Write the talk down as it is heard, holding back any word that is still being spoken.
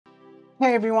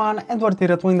Hey everyone, Edward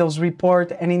here at Windows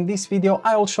Report, and in this video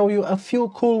I will show you a few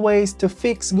cool ways to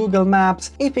fix Google Maps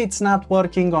if it's not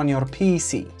working on your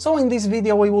PC. So in this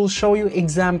video we will show you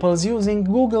examples using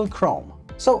Google Chrome.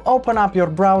 So open up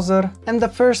your browser, and the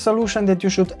first solution that you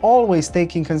should always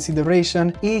take in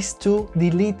consideration is to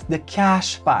delete the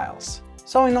cache files.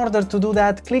 So in order to do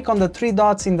that, click on the three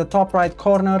dots in the top right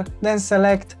corner, then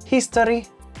select History,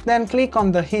 then click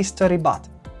on the History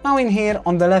button. Now in here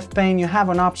on the left pane you have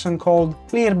an option called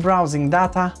Clear Browsing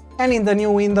Data, and in the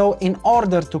new window, in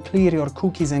order to clear your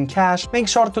cookies and cache, make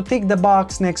sure to tick the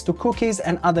box next to cookies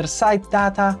and other site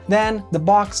data, then the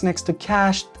box next to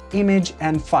cached image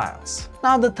and files.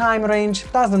 Now the time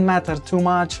range doesn't matter too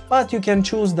much, but you can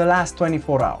choose the last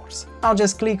 24 hours. Now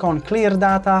just click on Clear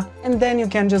Data, and then you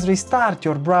can just restart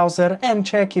your browser and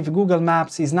check if Google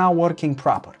Maps is now working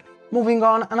properly. Moving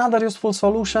on, another useful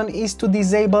solution is to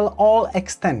disable all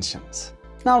extensions.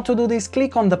 Now to do this,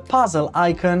 click on the puzzle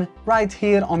icon right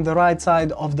here on the right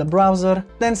side of the browser,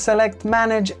 then select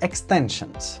Manage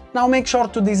Extensions. Now make sure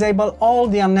to disable all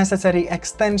the unnecessary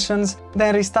extensions,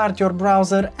 then restart your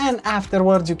browser, and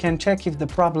afterwards you can check if the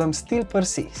problem still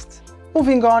persists.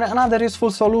 Moving on, another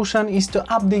useful solution is to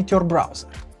update your browser.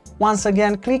 Once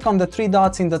again, click on the three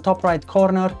dots in the top right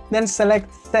corner, then select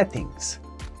Settings.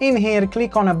 In here,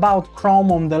 click on About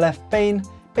Chrome on the left pane.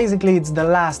 Basically, it's the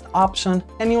last option,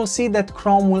 and you'll see that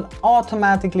Chrome will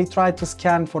automatically try to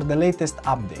scan for the latest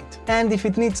update. And if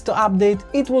it needs to update,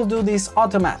 it will do this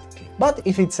automatically. But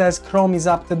if it says Chrome is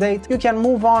up to date, you can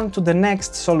move on to the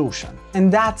next solution,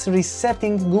 and that's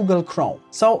resetting Google Chrome.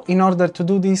 So in order to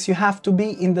do this, you have to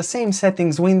be in the same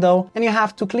settings window, and you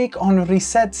have to click on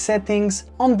Reset Settings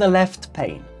on the left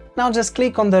pane. Now just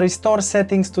click on the Restore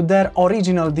Settings to their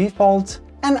original defaults,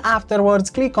 and afterwards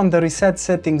click on the Reset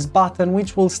Settings button,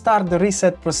 which will start the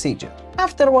reset procedure.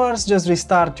 Afterwards, just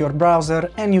restart your browser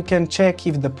and you can check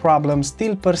if the problem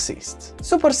still persists.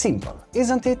 Super simple,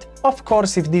 isn't it? Of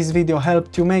course, if this video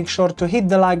helped you, make sure to hit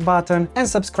the like button and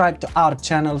subscribe to our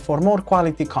channel for more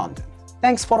quality content.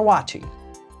 Thanks for watching.